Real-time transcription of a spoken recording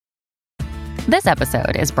This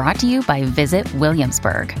episode is brought to you by Visit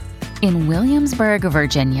Williamsburg. In Williamsburg,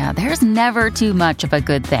 Virginia, there's never too much of a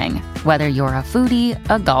good thing. Whether you're a foodie,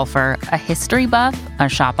 a golfer, a history buff, a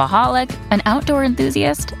shopaholic, an outdoor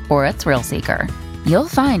enthusiast, or a thrill seeker, you'll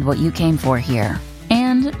find what you came for here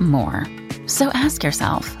and more. So ask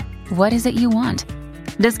yourself, what is it you want?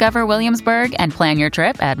 Discover Williamsburg and plan your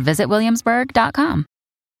trip at visitwilliamsburg.com.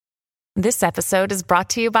 This episode is brought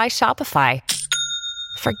to you by Shopify.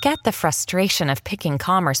 Forget the frustration of picking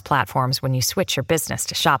commerce platforms when you switch your business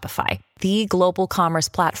to Shopify, the global commerce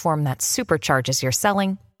platform that supercharges your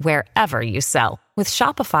selling wherever you sell. With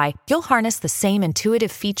Shopify, you'll harness the same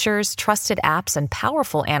intuitive features, trusted apps, and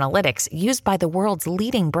powerful analytics used by the world's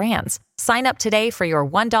leading brands. Sign up today for your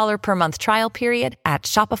 $1 per month trial period at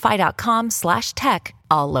shopify.com/tech,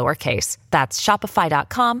 all lowercase. That's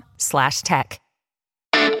shopify.com/tech.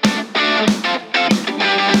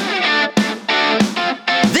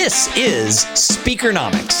 This is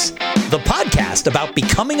Speakernomics, the podcast about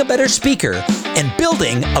becoming a better speaker and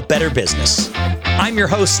building a better business. I'm your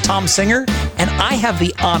host, Tom Singer, and I have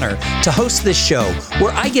the honor to host this show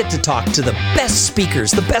where I get to talk to the best speakers,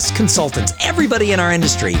 the best consultants, everybody in our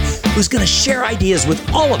industry who's going to share ideas with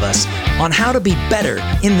all of us on how to be better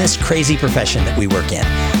in this crazy profession that we work in.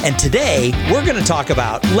 And today, we're going to talk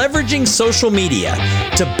about leveraging social media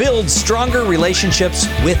to build stronger relationships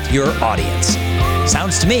with your audience.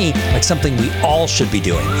 Sounds to me like something we all should be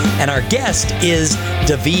doing. And our guest is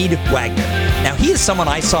David Wagner. Now, he is someone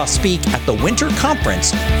I saw speak at the winter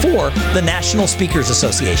conference for the National Speakers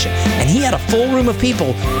Association. And he had a full room of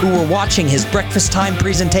people who were watching his breakfast time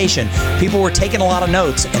presentation. People were taking a lot of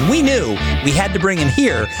notes, and we knew we had to bring him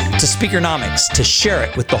here to Speakernomics to share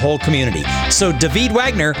it with the whole community. So, David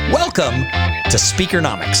Wagner, welcome to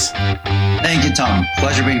Speakernomics. Thank you, Tom.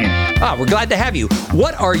 Pleasure being here. We're glad to have you.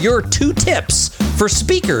 What are your 2 tips for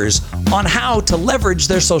speakers on how to leverage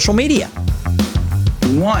their social media?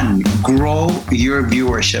 1, grow your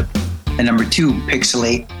viewership. And number 2,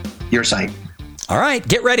 pixelate your site. All right,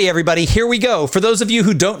 get ready, everybody. Here we go. For those of you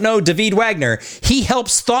who don't know David Wagner, he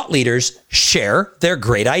helps thought leaders share their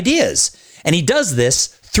great ideas. And he does this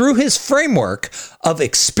through his framework of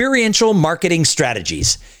experiential marketing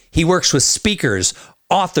strategies. He works with speakers,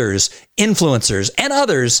 authors, influencers, and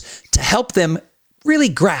others to help them really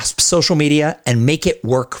grasp social media and make it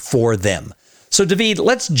work for them. So, David,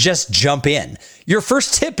 let's just jump in. Your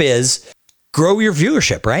first tip is grow your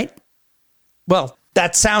viewership, right? Well,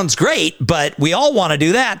 that sounds great, but we all want to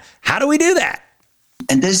do that. How do we do that?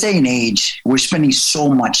 In this day and age, we're spending so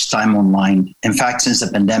much time online. In fact, since the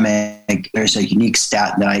pandemic, there's a unique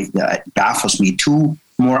stat that baffles me. 2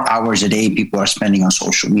 more hours a day people are spending on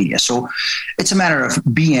social media. So it's a matter of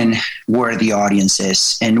being where the audience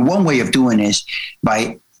is. And one way of doing is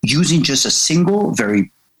by using just a single,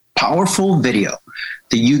 very powerful video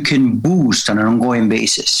that you can boost on an ongoing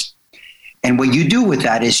basis. And what you do with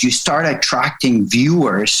that is you start attracting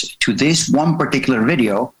viewers to this one particular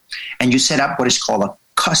video, and you set up what is called a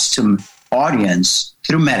custom audience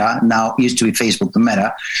through Meta. Now it used to be Facebook, the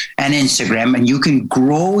Meta, and Instagram. And you can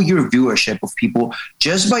grow your viewership of people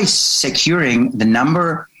just by securing the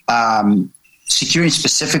number, securing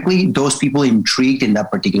specifically those people intrigued in that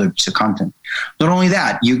particular piece of content. Not only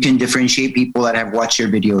that, you can differentiate people that have watched your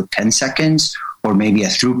video 10 seconds, or maybe a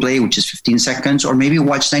through play, which is 15 seconds, or maybe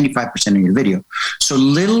watch 95% of your video. So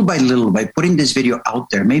little by little, by putting this video out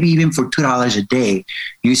there, maybe even for $2 a day,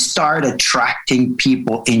 you start attracting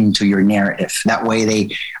people into your narrative. That way they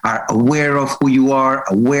are aware of who you are,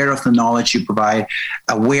 aware of the knowledge you provide,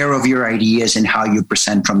 aware of your ideas and how you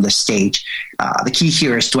present from the stage. The key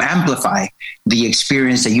here is to amplify the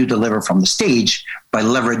experience that you deliver from the stage by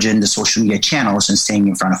leveraging the social media channels and staying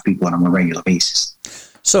in front of people on a regular basis.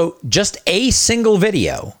 So just a single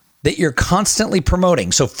video that you're constantly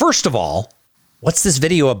promoting. So first of all, what's this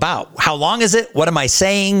video about? How long is it? What am I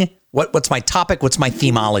saying? What's my topic? What's my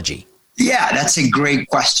themology? Yeah, that's a great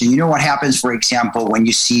question. You know what happens, for example, when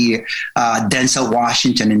you see Denzel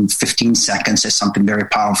Washington in 15 seconds says something very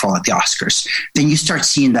powerful at the Oscars, then you start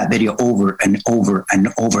seeing that video over and over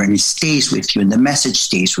and over, and it stays with you, and the message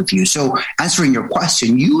stays with you. So answering your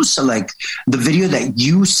question, you select the video that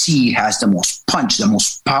you see has the most punch, the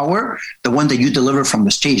most power, the one that you deliver from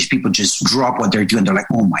the stage. People just drop what they're doing. They're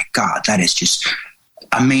like, oh my God, that is just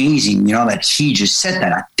amazing, that he just said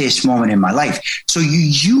that at this moment in my life. So you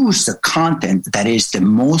use the content that is the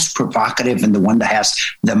most provocative and the one that has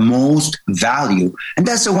the most value. And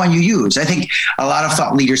that's the one you use. I think a lot of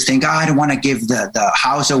thought leaders think, I don't want to give the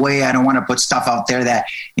house away. I don't want to put stuff out there that,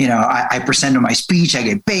 I present in my speech. I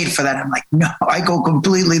get paid for that. I'm like, no, I go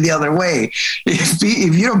completely the other way. If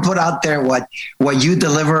you don't put out there what you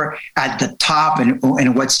deliver at the top and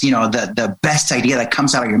what's, the best idea that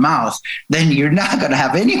comes out of your mouth, then you're not going to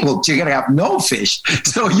have any hooks. You're going to have no fish.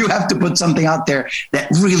 So you have to put something out there that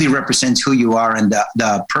really represents who you are and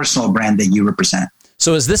the personal brand that you represent.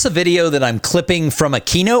 So is this a video that I'm clipping from a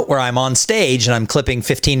keynote where I'm on stage and I'm clipping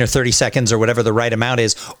 15 or 30 seconds or whatever the right amount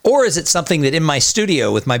is? Or is it something that in my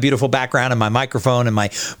studio with my beautiful background and my microphone and my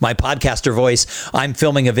podcaster voice, I'm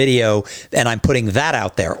filming a video and I'm putting that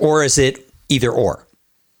out there? Or is it either or?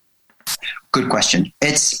 Good question.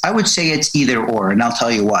 I would say it's either or, and I'll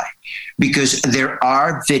tell you why. Because there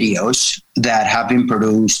are videos that have been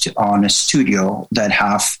produced on a studio that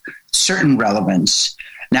have certain relevance.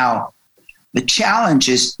 Now, the challenge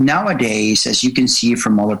is nowadays, as you can see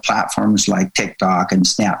from other platforms like TikTok and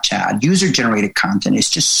Snapchat, user-generated content is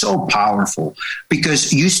just so powerful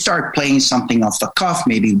because you start playing something off the cuff,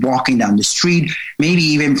 maybe walking down the street, maybe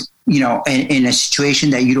even in a situation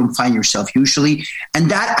that you don't find yourself usually.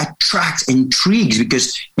 And that attracts intrigues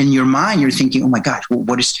because in your mind, you're thinking, oh my gosh,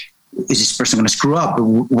 is this person going to screw up?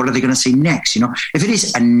 What are they going to say next? If it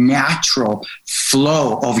is a natural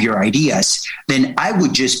flow of your ideas, then I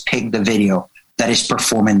would just pick the video that is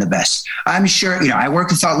performing the best. I'm sure, I work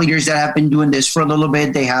with thought leaders that have been doing this for a little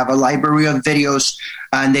bit. They have a library of videos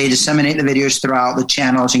and they disseminate the videos throughout the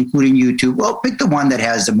channels, including YouTube. Well, pick the one that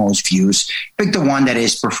has the most views, pick the one that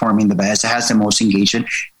is performing the best, that has the most engagement,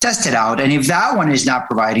 test it out. And if that one is not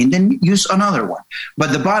providing, then use another one.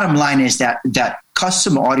 But the bottom line is that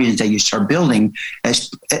custom audience that you start building,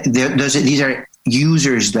 these are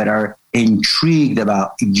users that are intrigued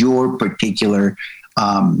about your particular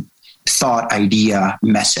thought, idea,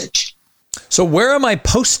 message. So where am I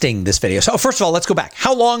posting this video? So first of all, let's go back.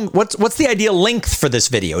 How long, what's the ideal length for this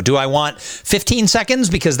video? Do I want 15 seconds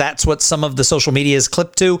because that's what some of the social media is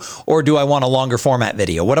clipped to? Or do I want a longer format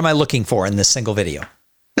video? What am I looking for in this single video?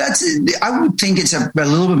 I would think it's a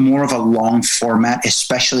little bit more of a long format,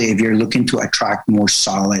 especially if you're looking to attract more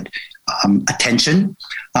solid attention.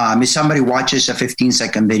 If somebody watches a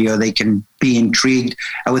 15-second video, they can be intrigued.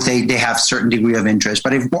 I would say they have a certain degree of interest.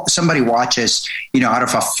 But if somebody watches, out of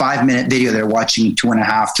a 5-minute video, they're watching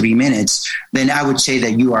 2.5, 3 minutes, then I would say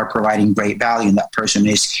that you are providing great value and that person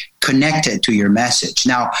is connected to your message.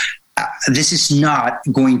 Now, this is not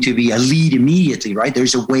going to be a lead immediately, right?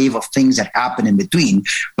 There's a wave of things that happen in between,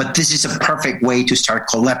 but this is a perfect way to start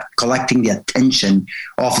collecting the attention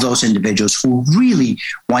of those individuals who really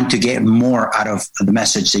want to get more out of the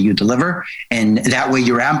message that you deliver. And that way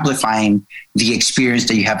you're amplifying the experience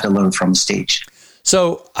that you have delivered from the stage.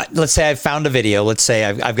 So let's say I've found a video. Let's say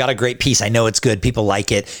I've got a great piece. I know it's good. People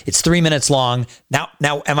like it. It's 3 minutes long. Now,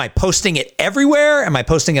 am I posting it everywhere? Am I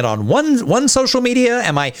posting it on one social media?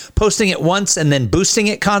 Am I posting it once and then boosting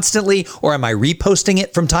it constantly? Or am I reposting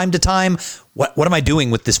it from time to time? What am I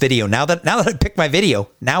doing with this video? Now that I picked my video,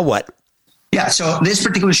 now what? Yeah, so this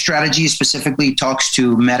particular strategy specifically talks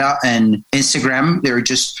to Meta and Instagram. They're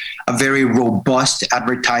just a very robust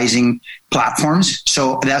advertising platforms.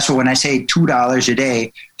 So that's what when I say $2 a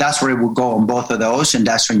day, that's where it will go on both of those. And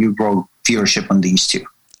that's when you grow viewership on these two.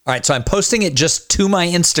 All right, so I'm posting it just to my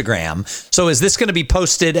Instagram. So is this going to be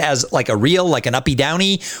posted as like a reel, like an uppy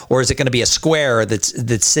downy, or is it going to be a square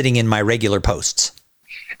that's sitting in my regular posts?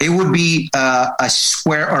 It would be a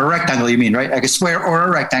square or a rectangle, you mean, right? Like a square or a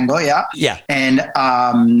rectangle, yeah. Yeah. And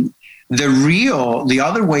the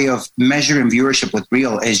other way of measuring viewership with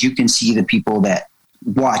reel is you can see the people that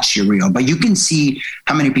watch your reel, but you can see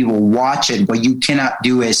how many people watch it. What you cannot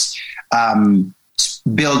do is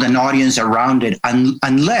build an audience around it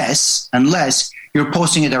unless you're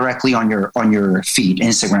posting it directly on your feed,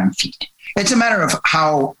 Instagram feed. It's a matter of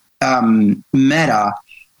how Meta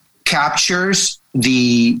captures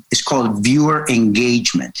it's called viewer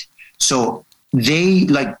engagement. So you're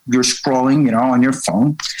scrolling, on your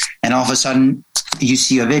phone, and all of a sudden you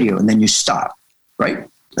see a video and then you stop, right?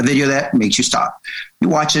 A video that makes you stop. You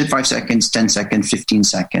watch it 5 seconds, 10 seconds, 15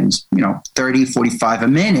 seconds, 30, 45, a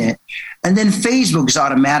minute. And then Facebook is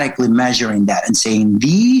automatically measuring that and saying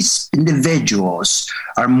these individuals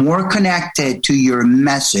are more connected to your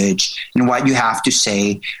message and what you have to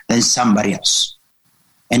say than somebody else.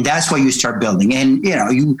 And that's why you start building. And,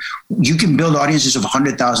 you can build audiences of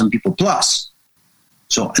 100,000 people plus.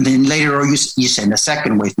 So and then later you send a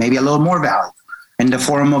second wave, maybe a little more value. in the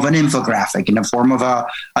form of an infographic, in the form of a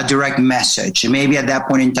direct message. And maybe at that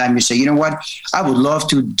point in time, you say, you know what, I would love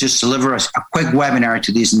to just deliver a quick webinar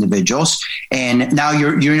to these individuals. And now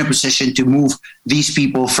you're in a position to move these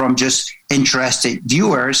people from just interested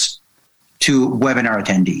viewers to webinar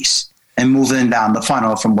attendees and move them down the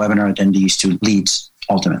funnel from webinar attendees to leads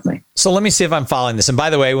ultimately. So let me see if I'm following this. And by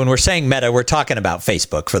the way, when we're saying Meta, we're talking about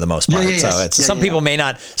Facebook for the most part. Some people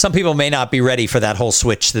may not be ready for that whole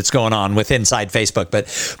switch that's going on with inside Facebook. But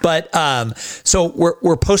so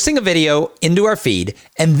we're posting a video into our feed,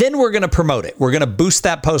 and then we're going to promote it. We're going to boost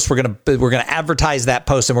that post. We're going to advertise that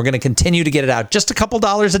post, and we're going to continue to get it out just a couple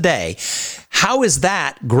dollars a day. How is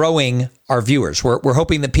that growing our viewers? We're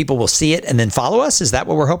hoping that people will see it and then follow us. Is that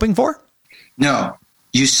what we're hoping for? No.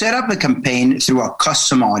 You set up a campaign through a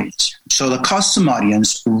custom audience. So the custom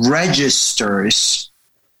audience registers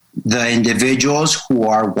the individuals who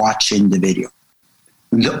are watching the video.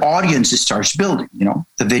 The audience starts building.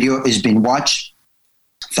 The video is being watched.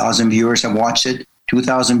 1,000 viewers have watched it,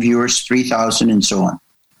 2,000 viewers, 3,000, and so on.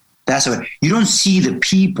 That's what you don't see the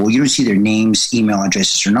people. You don't see their names, email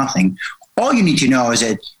addresses, or nothing. All you need to know is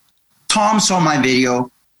that Tom saw my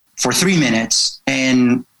video for 3 minutes,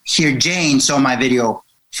 and here Jane saw my video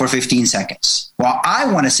for 15 seconds. Well,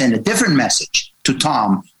 I want to send a different message to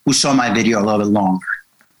Tom, who saw my video a little bit longer.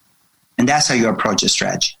 And that's how you approach a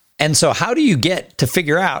strategy. And so how do you get to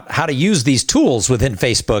figure out how to use these tools within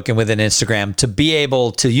Facebook and within Instagram to be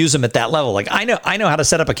able to use them at that level? Like I know how to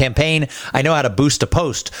set up a campaign. I know how to boost a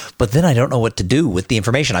post, but then I don't know what to do with the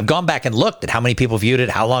information. I've gone back and looked at how many people viewed it.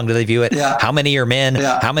 How long do they view it? Yeah. How many are men?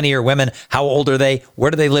 Yeah. How many are women? How old are they?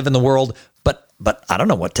 Where do they live in the world? But I don't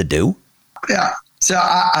know what to do. Yeah. So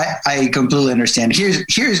I completely understand. Here's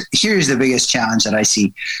the biggest challenge that I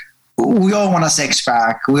see. We all want a six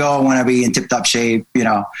pack. We all want to be in tip-top shape,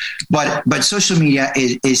 but social media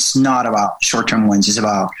is not about short-term wins. It's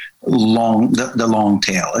about the long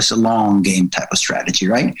tail. It's a long game type of strategy,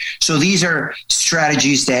 right? So these are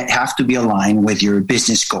strategies that have to be aligned with your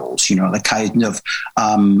business goals. The kind of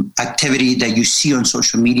activity that you see on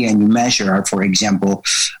social media and you measure are, for example,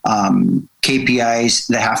 KPIs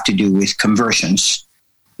that have to do with conversions,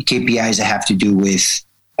 KPIs that have to do with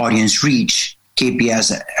audience reach, KPIs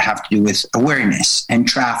that have to do with awareness and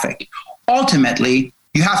traffic. Ultimately,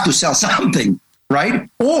 you have to sell something, right?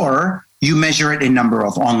 Or you measure it in number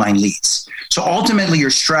of online leads. So ultimately, your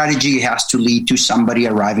strategy has to lead to somebody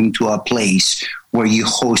arriving to a place where you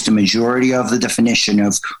host a majority of the definition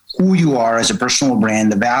of who you are as a personal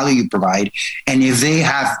brand, the value you provide. And if they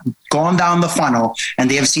have gone down the funnel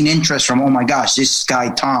and they have seen interest from, oh my gosh, this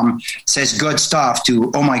guy, Tom, says good stuff,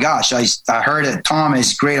 to, oh my gosh, I heard that Tom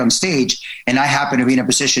is great on stage, and I happen to be in a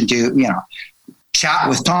position to, chat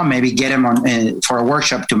with Tom, maybe get him on for a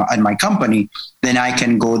workshop in my company, then I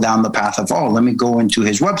can go down the path of, let me go into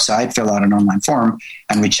his website, fill out an online form,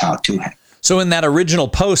 and reach out to him. So in that original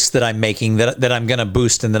post that I'm making that I'm going to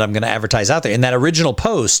boost and that I'm going to advertise out there, in that original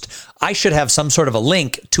post, I should have some sort of a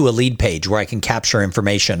link to a lead page where I can capture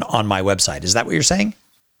information on my website. Is that what you're saying?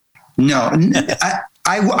 No,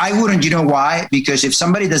 I wouldn't. You know why? Because if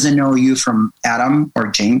somebody doesn't know you from Adam or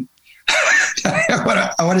Jane,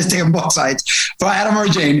 I want to stay on both sides. For Adam or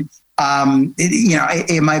Jane,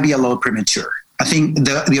 it might be a little premature. I think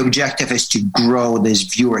the objective is to grow this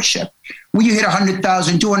viewership. When you hit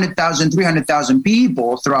 100,000, 200,000, 300,000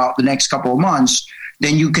 people throughout the next couple of months,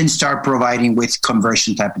 then you can start providing with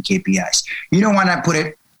conversion type of KPIs. You don't want to put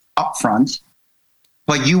it up front,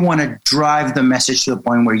 but you want to drive the message to the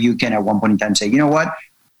point where you can at one point in time say, you know what,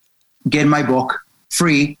 get my book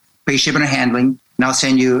free, pay shipping and handling, and I'll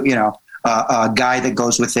send you, a guide that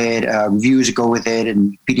goes with it, reviews that go with it,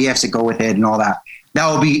 and PDFs that go with it, and all that. That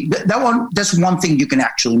will be that's one thing you can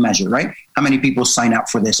actually measure, right? How many people sign up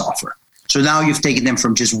for this offer? So now you've taken them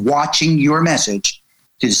from just watching your message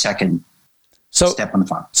to the second step on the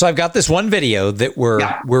funnel. So I've got this one video that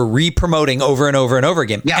we're re-promoting over and over and over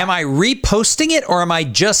again. Yeah. Am I reposting it, or am I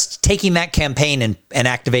just taking that campaign and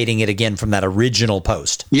activating it again from that original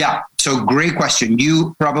post? Yeah. So great question.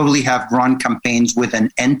 You probably have run campaigns with an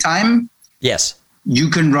end time. Yes. You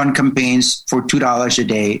can run campaigns for $2 a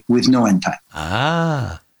day with no end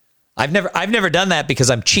time. I've never done that because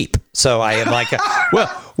I'm cheap. So I am like,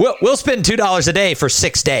 we'll spend $2 a day for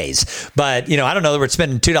 6 days. But, I don't know that we're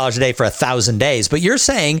spending $2 a day for 1,000 days. But you're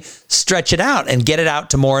saying stretch it out and get it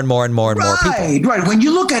out to more and more and more and more people. Right. When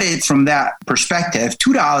you look at it from that perspective,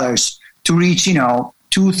 $2 to reach, 200,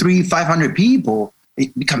 300, 500 people,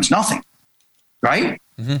 it becomes nothing. Right?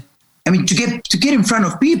 Mm-hmm. I mean, to get in front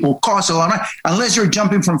of people costs a lot of money, unless you're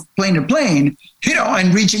jumping from plane to plane,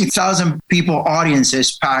 and reaching 1,000 people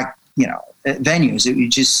audiences, packed,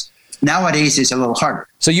 venues. Nowadays, it's a little harder.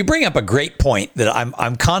 So you bring up a great point that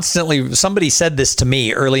I'm constantly, somebody said this to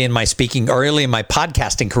me early in my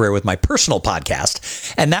podcasting career with my personal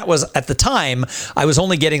podcast. And that was, at the time, I was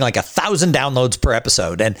only getting like 1,000 downloads per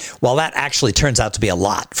episode. And while that actually turns out to be a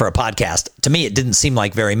lot for a podcast, to me, it didn't seem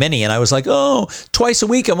like very many. And I was like, oh, twice a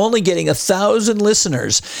week, I'm only getting 1,000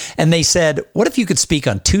 listeners. And they said, what if you could speak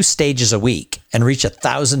on 2 stages a week and reach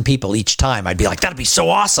 1,000 people each time? I'd be like, that'd be so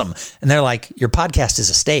awesome. And they're like, your podcast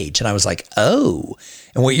is a stage. And I was like, oh.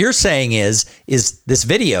 And what you're saying is this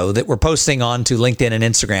video that we're posting onto LinkedIn and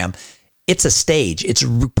Instagram, it's a stage. It's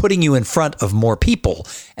putting you in front of more people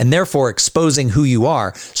and therefore exposing who you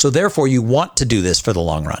are. So therefore you want to do this for the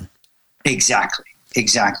long run. Exactly.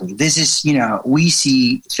 This is, we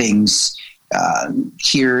see things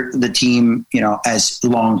here, the team, as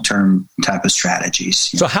long-term type of strategies.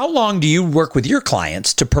 So how long do you work with your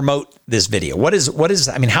clients to promote this video? What is,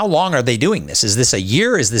 how long are they doing this? Is this a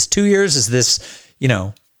year? Is this 2 years? Is this,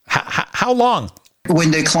 how long?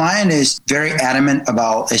 When the client is very adamant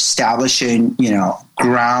about establishing,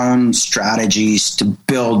 ground strategies to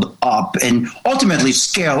build up and ultimately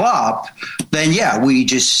scale up, then we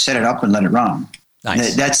just set it up and let it run.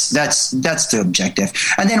 Nice. That's the objective.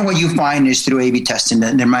 And then what you find is through A/B testing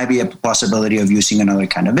that there might be a possibility of using another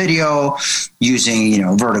kind of video,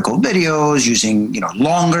 using, vertical videos, using,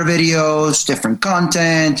 longer videos, different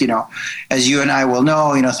content, as you and I will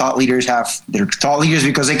know, thought leaders they're thought leaders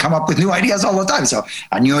because they come up with new ideas all the time. So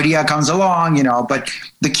a new idea comes along, but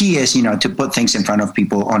the key is, to put things in front of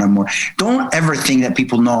people on a more, don't ever think that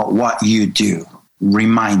people know what you do.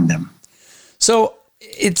 Remind them. So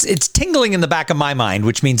it's tingling in the back of my mind,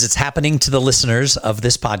 which means it's happening to the listeners of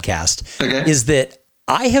this podcast, is that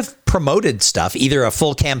I have promoted stuff, either a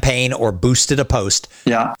full campaign or boosted a post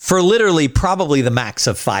for literally probably the max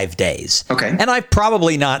of 5 days. Okay. And I've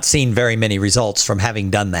probably not seen very many results from having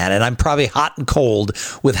done that. And I'm probably hot and cold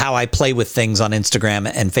with how I play with things on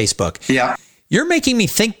Instagram and Facebook. Yeah. You're making me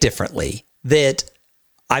think differently, that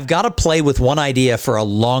I've got to play with one idea for a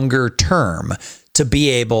longer term to be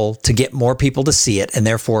able to get more people to see it and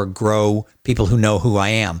therefore grow people who know who I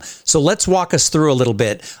am. So let's walk us through a little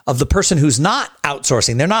bit of the person who's not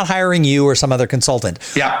outsourcing. They're not hiring you or some other consultant.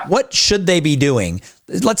 Yeah. What should they be doing?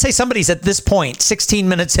 Let's say somebody's at this point, 16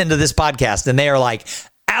 minutes into this podcast, and they are like,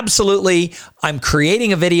 absolutely, I'm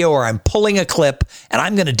creating a video or I'm pulling a clip and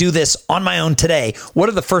I'm going to do this on my own today. What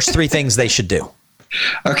are the first 3 things they should do?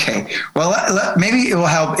 Okay. Well, maybe it will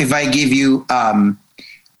help if I give you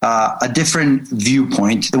a different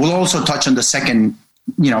viewpoint. We'll also touch on the second,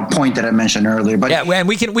 point that I mentioned earlier. But and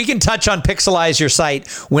we can touch on Pixelize your site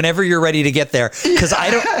whenever you're ready to get there, because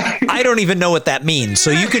I don't even know what that means. So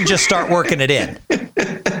you can just start working it in.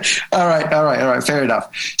 All right. Fair enough.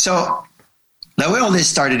 So the way all this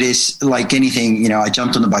started is like anything. I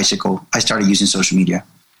jumped on the bicycle. I started using social media.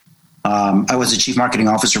 I was the chief marketing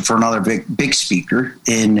officer for another big speaker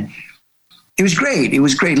It was great.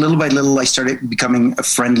 Little by little, I started becoming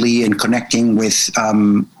friendly and connecting with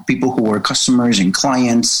people who were customers and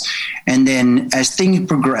clients. And then as things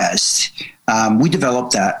progressed, we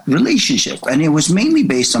developed that relationship. And it was mainly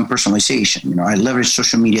based on personalization. I leveraged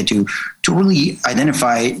social media to really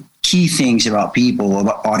identify key things about people,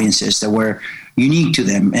 about audiences that were unique to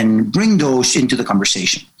them and bring those into the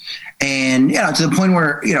conversation. And, to the point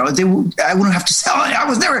where, I wouldn't have to sell.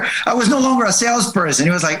 I was no longer a salesperson.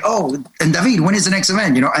 It was like, oh, and David, when is the next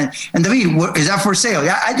event? And David, is that for sale?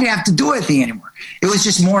 I didn't have to do anything anymore. It was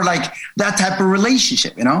just more like that type of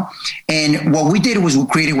relationship, And what we did was we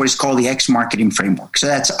created what is called the X Marketing Framework. So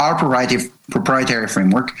that's our proprietary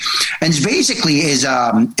framework. And it's basically it's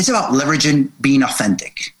about leveraging being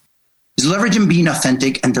authentic. It's leveraging being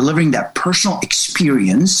authentic and delivering that personal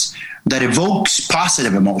experience that evokes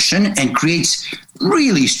positive emotion and creates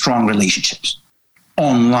really strong relationships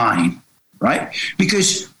online, right?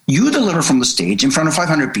 Because you deliver from the stage in front of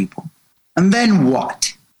 500 people. And then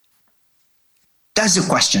what? That's the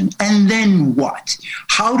question. And then what?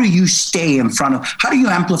 How do you stay how do you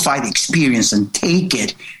amplify the experience and take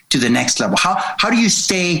it to the next level? How do you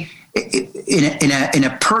stay in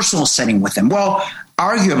a personal setting with them? Well,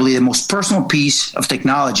 arguably the most personal piece of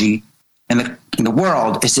technology in the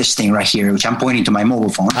world is this thing right here, which I'm pointing to my mobile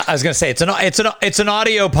phone. I was going to say it's an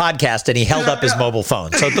audio podcast, and he held up his mobile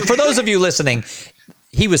phone. So for those of you listening,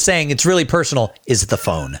 he was saying it's really personal. Is the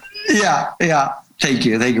phone? Yeah. Thank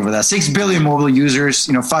you for that. 6 billion mobile users.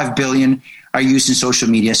 5 billion are using social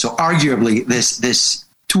media. So arguably, this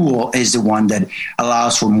tool is the one that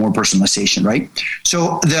allows for more personalization, right?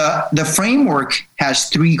 So the framework has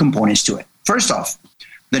 3 components to it. First off,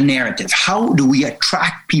 the narrative. How do we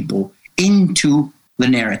attract people into the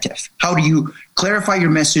narrative? How do you clarify your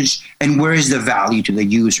message, and where is the value to the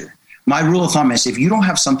user? My rule of thumb is if you don't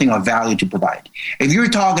have something of value to provide, if you're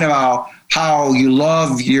talking about how you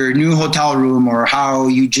love your new hotel room or how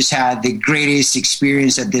you just had the greatest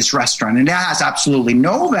experience at this restaurant, and that has absolutely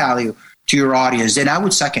no value to your audience, then I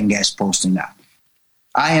would second guess posting that.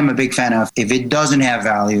 I am a big fan of, if it doesn't have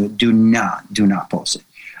value, do not post it.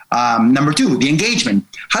 Number two, the engagement.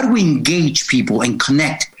 How do we engage people and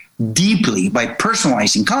connect deeply by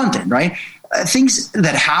personalizing content, right? Things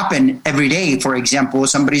that happen every day. For example,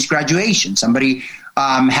 somebody's graduation, somebody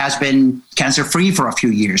has been cancer-free for a few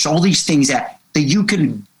years. All these things that you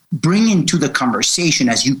can bring into the conversation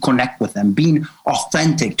as you connect with them, being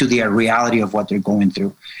authentic to the reality of what they're going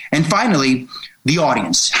through. And finally, the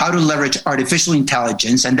audience, how to leverage artificial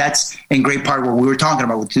intelligence. And that's in great part what we were talking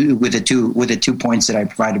about with the 2 points that I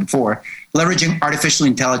provided before, leveraging artificial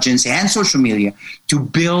intelligence and social media to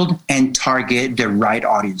build and target the right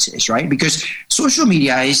audiences, right? Because social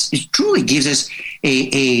media it truly gives us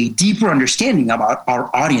a deeper understanding about our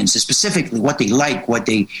audiences, specifically what they like, what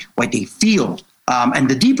they feel. And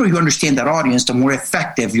the deeper you understand that audience, the more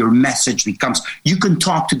effective your message becomes. You can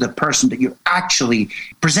talk to the person that you're actually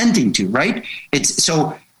presenting to, right?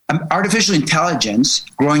 Artificial intelligence,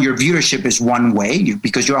 growing your viewership is one way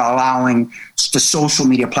because you're allowing the social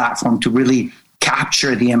media platform to really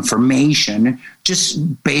capture the information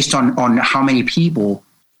just based on how many people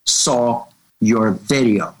saw your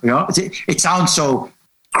video. You know, it sounds so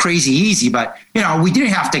crazy easy, but we didn't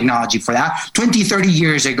have technology for that. 20, 30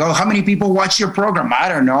 years ago, how many people watched your program? I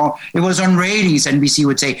don't know. It was on ratings. ABC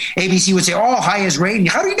would say, highest rating.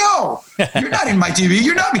 How do you know? You're not in my TV.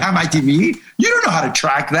 You're not behind my TV. You don't know how to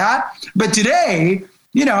track that. But today,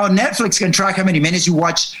 Netflix can track how many minutes you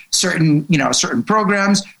watch certain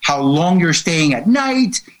programs, how long you're staying at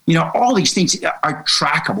night. All these things are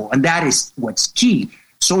trackable. And that is what's key.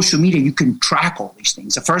 Social media, you can track all these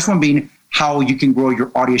things. The first one being how you can grow your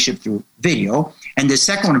audience through video. And the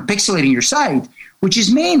second one, pixelating your site, which is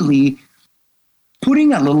mainly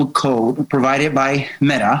putting a little code provided by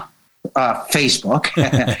Meta, Facebook,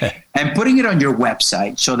 and putting it on your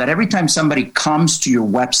website so that every time somebody comes to your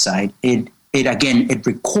website, it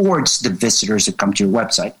records the visitors that come to your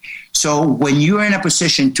website. So when you're in a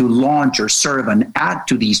position to launch or serve an ad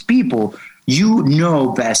to these people, you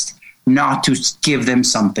know best not to give them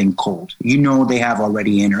something cold. They have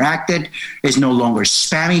already interacted. It's no longer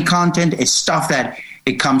spammy content. It's stuff that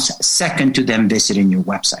it comes second to them visiting your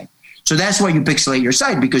website. So that's why you pixelate your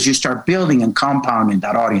site, because you start building and compounding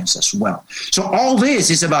that audience as well. So all this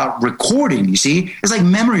is about recording, you see. It's like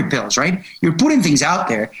memory pills, right? You're putting things out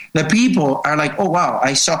there that people are like, oh, wow,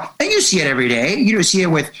 I saw. And you see it every day. You see it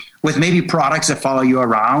with maybe products that follow you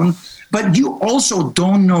around. But you also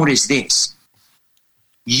don't notice this.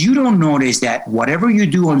 You don't notice that whatever you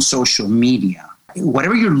do on social media,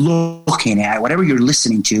 whatever you're looking at, whatever you're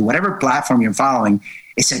listening to, whatever platform you're following,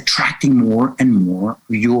 it's attracting more and more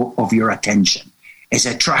of your attention. It's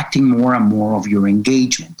attracting more and more of your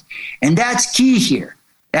engagement. And that's key here.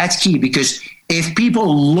 That's key, because if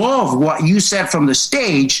people love what you said from the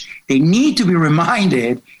stage, they need to be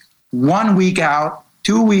reminded 1 week out,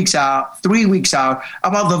 2 weeks out, 3 weeks out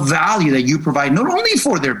about the value that you provide, not only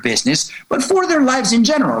for their business, but for their lives in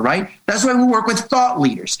general, right? That's why we work with thought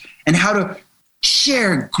leaders and how to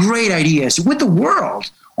share great ideas with the world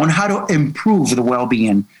on how to improve the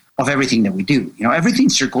well-being of everything that we do. Everything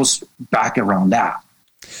circles back around that.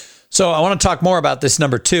 So I want to talk more about this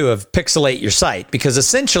number 2 of pixelate your site, because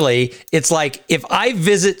essentially it's like if I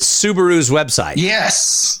visit Subaru's website.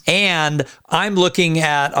 Yes. And I'm looking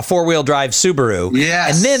at a 4-wheel drive Subaru.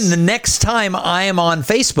 Yes. And then the next time I am on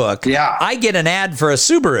Facebook, I get an ad for a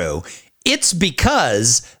Subaru. It's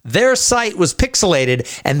because their site was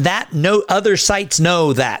pixelated, and that no other sites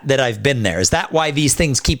know that I've been there. Is that why these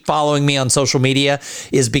things keep following me on social media?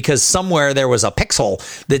 Is because somewhere there was a pixel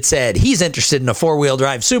that said he's interested in a 4-wheel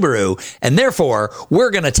drive Subaru, and therefore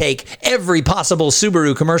we're going to take every possible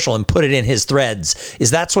Subaru commercial and put it in his threads.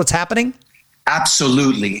 Is that what's happening?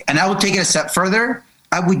 Absolutely. And I would take it a step further.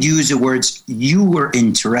 I would use the words, you were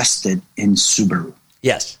interested in Subaru.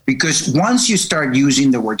 Yes. Because once you start using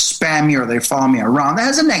the word spammy or they follow me around, that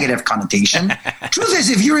has a negative connotation. Truth is,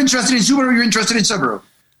 if you're interested in Subaru, you're interested in Subaru.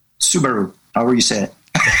 Subaru, however you say it.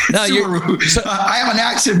 No, Subaru. I have an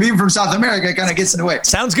accent. Being from South America, it kind of gets in the way.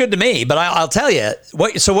 Sounds good to me, but I'll tell you.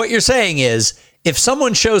 What you're saying is, if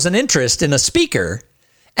someone shows an interest in a speaker,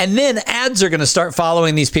 and then ads are going to start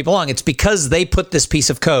following these people along, it's because they put this piece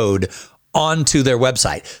of code onto their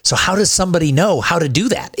website. So how does somebody know how to do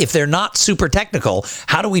that? If they're not super technical,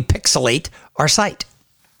 how do we pixelate our site?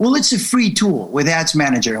 Well, it's a free tool with Ads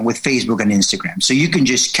Manager and with Facebook and Instagram. So you can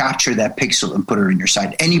just capture that pixel and put it on your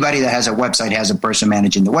site. Anybody that has a website has a person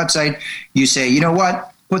managing the website. You say, you know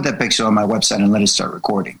what? Put that pixel on my website and let it start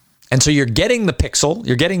recording. And so you're getting the pixel,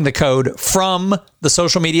 you're getting the code from the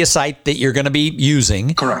social media site that you're going to be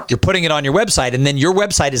using. Correct. You're putting it on your website, and then your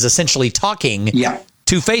website is essentially talking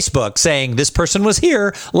to Facebook saying, this person was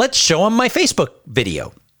here. Let's show them my Facebook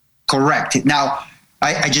video. Correct. Now,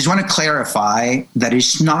 I just want to clarify that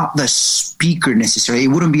it's not the speaker necessarily. It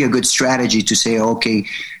wouldn't be a good strategy to say, okay,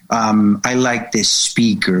 I like this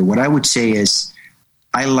speaker. What I would say is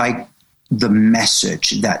I like the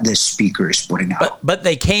message that this speaker is putting out. But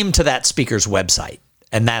they came to that speaker's website,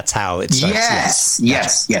 and that's how it starts.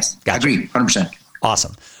 Yes. Gotcha. Agreed, 100%.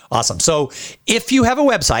 Awesome. So if you have a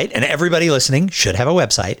website, and everybody listening should have a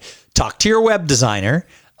website, talk to your web designer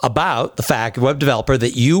about the fact, web developer,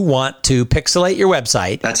 that you want to pixelate your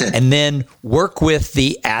website. That's it. And then work with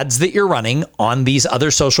the ads that you're running on these other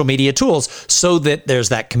social media tools so that there's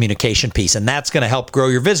that communication piece. And that's going to help grow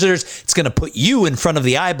your visitors. It's going to put you in front of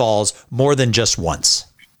the eyeballs more than just once.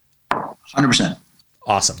 100%.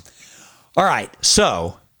 Awesome. All right.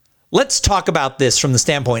 So let's talk about this from the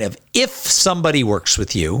standpoint of if somebody works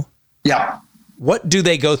with you. Yeah. What do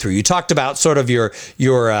they go through? You talked about sort of your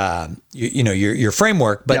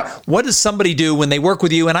framework, but what does somebody do when they work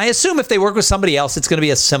with you? And I assume if they work with somebody else, it's going to be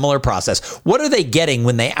a similar process. What are they getting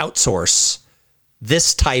when they outsource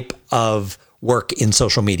this type of work in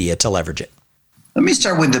social media to leverage it? Let me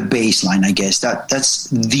start with the baseline, I guess. That's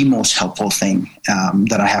the most helpful thing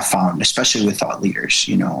that I have found, especially with thought leaders,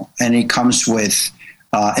 and it comes with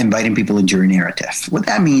inviting people into your narrative. What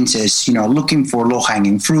that means is, looking for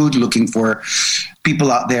low-hanging fruit, looking for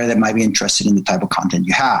people out there that might be interested in the type of content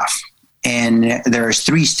you have. And there's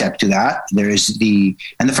 3 steps to that. The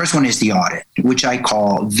first one is the audit, which I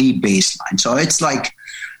call the baseline. So it's like,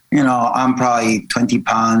 I'm probably 20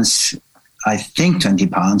 pounds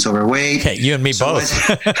overweight. Okay, you and me both.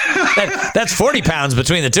 That's 40 pounds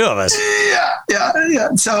between the two of us. Yeah.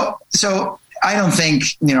 So I don't think,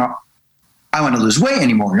 I want to lose weight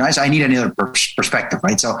anymore, guys. I need another perspective,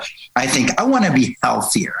 right? So I think I want to be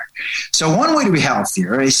healthier. So one way to be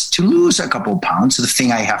healthier is to lose a couple of pounds. So the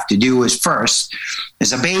thing I have to do is first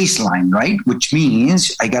is a baseline, right? Which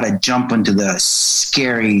means I got to jump into the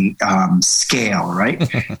scary scale,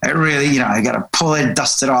 right? I really, I got to pull it,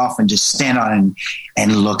 dust it off, and just stand on it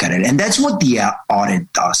and look at it. And that's what the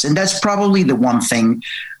audit does. And that's probably the one thing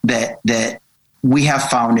that we have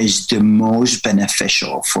found is the most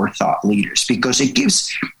beneficial for thought leaders, because it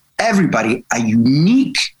gives everybody a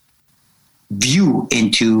unique view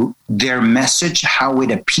into their message, how it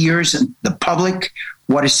appears in the public,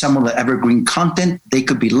 what is some of the evergreen content they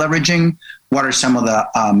could be leveraging, what are some of the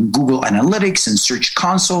Google Analytics and Search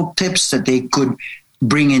Console tips that they could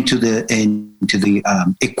bring into the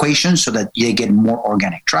equation so that you get more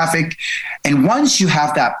organic traffic. And once you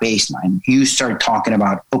have that baseline, you start talking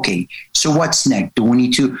about, okay, so what's next? Do we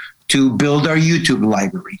need to build our YouTube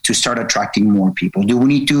library to start attracting more people? Do we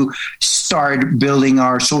need to start building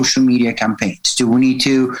our social media campaigns? Do we need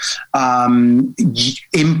to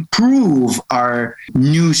improve our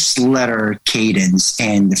newsletter cadence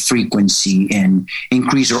and the frequency and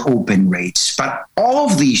increase our open rates? But all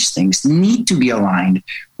of these things need to be aligned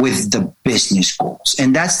with the business goals.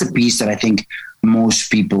 And that's the piece that I think most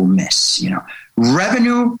people miss.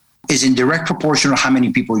 Revenue is in direct proportion to how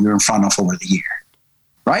many people you're in front of over the year.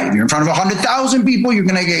 Right? If you're in front of 100,000 people, you're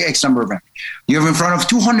going to get X number of revenue. You're in front of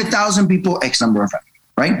 200,000 people, X number of revenue,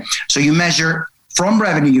 right? So you measure from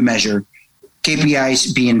revenue, you measure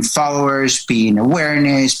KPIs being followers, being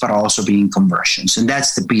awareness, but also being conversions. And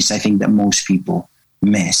that's the piece I think that most people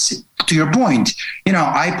miss. To your point,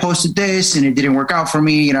 I posted this and it didn't work out for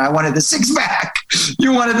me. I wanted the 6-pack.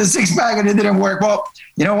 You wanted the 6-pack and it didn't work. Well,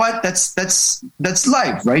 you know what? That's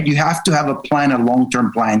life, right? You have to have a plan, a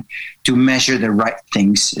long-term plan to measure the right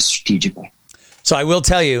things strategically. So I will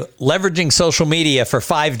tell you, leveraging social media for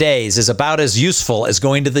 5 days is about as useful as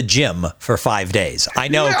going to the gym for 5 days. I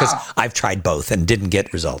know because I've tried both and didn't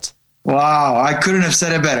get results. Wow, I couldn't have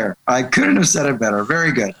said it better.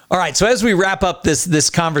 Very good. All right, so as we wrap up this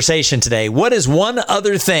conversation today, what is one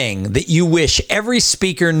other thing that you wish every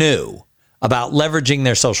speaker knew about leveraging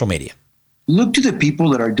their social media? Look to the people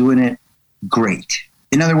that are doing it great.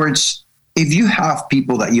 In other words, if you have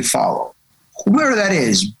people that you follow, whoever that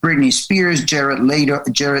is, Britney Spears, Jared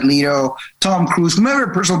Leto, Tom Cruise, whomever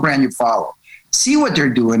personal brand you follow, see what they're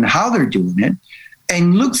doing, how they're doing it,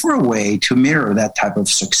 and look for a way to mirror that type of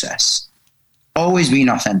success. Always being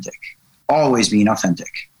authentic.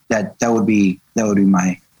 That would be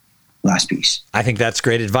last piece. I think that's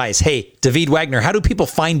great advice. Hey, David Wagner, how do people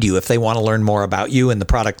find you if they want to learn more about you and the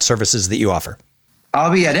product services that you offer?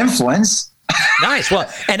 I'll be at Influence. Nice.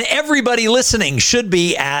 Well, and everybody listening should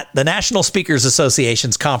be at the National Speakers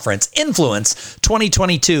Association's conference, Influence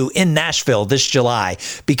 2022 in Nashville this July,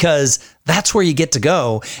 because that's where you get to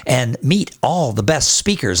go and meet all the best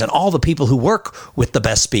speakers and all the people who work with the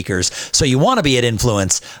best speakers. So you want to be at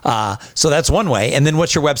Influence. So that's one way. And then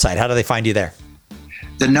what's your website? How do they find you there?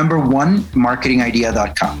 The number one,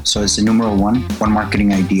 marketingidea.com. So it's the numeral one,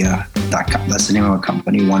 onemarketingidea.com. That's the name of a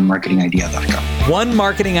company, onemarketingidea.com.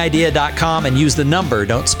 Onemarketingidea.com, and use the number.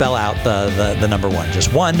 Don't spell out the number one.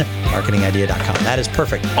 Just onemarketingidea.com. That is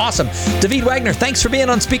perfect. Awesome. David Wagner, thanks for being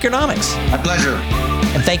on Speakernomics. My pleasure.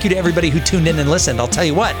 And thank you to everybody who tuned in and listened. I'll tell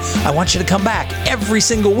you what, I want you to come back every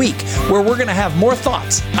single week where we're going to have more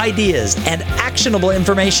thoughts, ideas, and actionable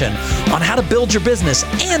information on how to build your business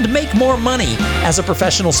and make more money as a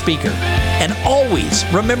professional speaker. And always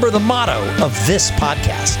remember the motto of this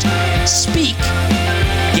podcast: speak,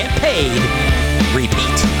 get paid,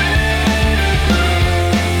 repeat.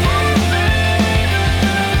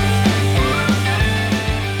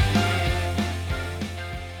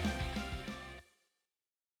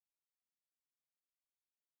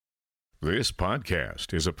 This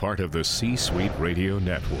podcast is a part of the C-Suite Radio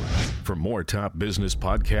Network. For more top business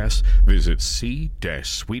podcasts, visit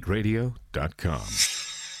c-suiteradio.com.